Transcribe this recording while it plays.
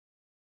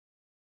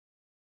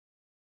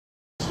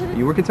it?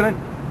 You working tonight?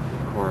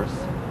 Of course.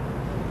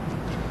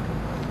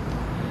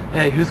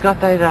 Hey, who's got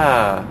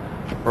that,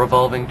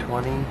 revolving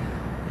 20?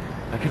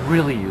 I could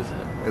really use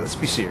it. Hey, let's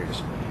be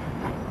serious.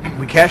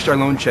 We cashed our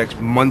loan checks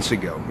months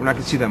ago. We're not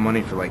gonna see that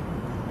money for, like,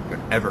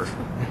 ever.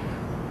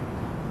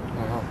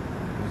 Well,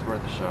 it was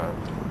worth a shot.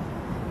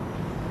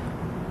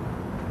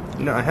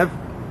 You know, I have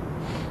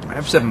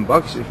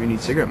 $7 if you need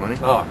cigarette money.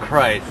 Oh,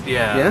 Christ,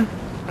 yeah. Yeah?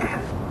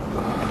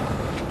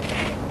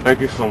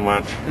 Thank you so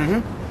much.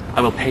 Mm-hmm.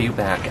 I will pay you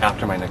back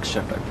after my next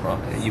shift, I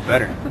promise. You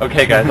better.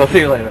 Okay, guys, I'll see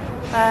you later.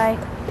 Bye.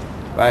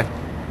 Bye.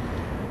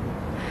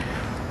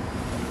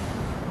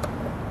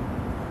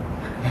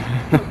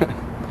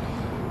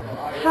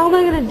 How am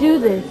I gonna do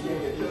this?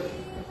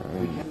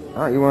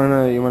 Alright, you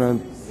wanna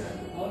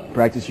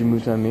practice your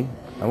moves on me?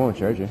 I won't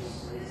charge you.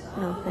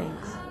 No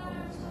thanks.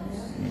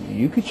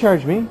 You could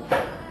charge me.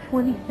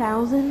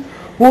 20,000?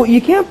 Well,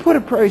 you can't put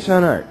a price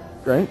on art,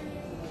 right?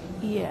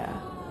 Yeah.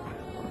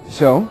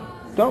 So,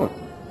 don't.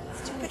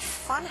 Stupid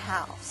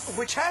funhouse.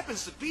 Which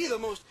happens to be the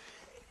most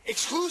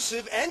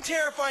exclusive and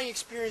terrifying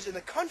experience in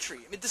the country.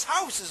 I mean, this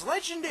house is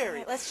legendary.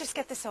 Right, let's just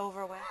get this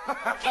over with. Did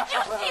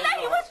you see that?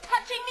 He was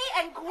touching me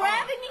and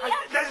grabbing me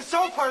up. That is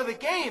so part of the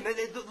game.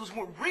 Those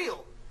weren't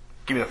real.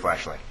 Give me the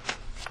flashlight.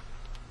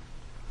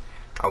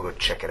 I'll go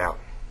check it out.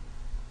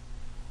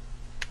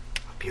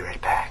 I'll be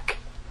right back.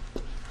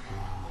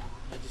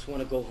 I just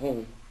want to go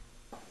home.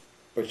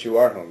 But you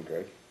are home,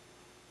 Greg.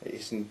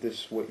 Isn't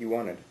this what you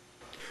wanted?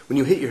 When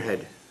you hit your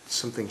head,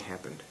 something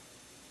happened.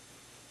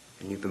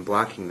 And you've been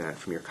blocking that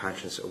from your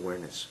conscious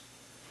awareness.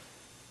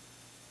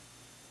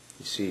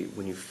 You see,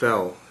 when you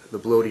fell, the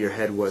blow to your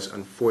head was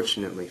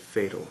unfortunately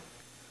fatal.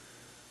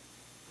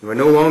 You are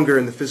no longer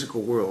in the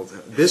physical world.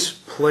 This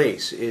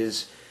place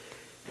is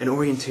an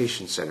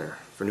orientation center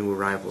for new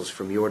arrivals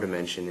from your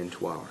dimension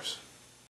into ours.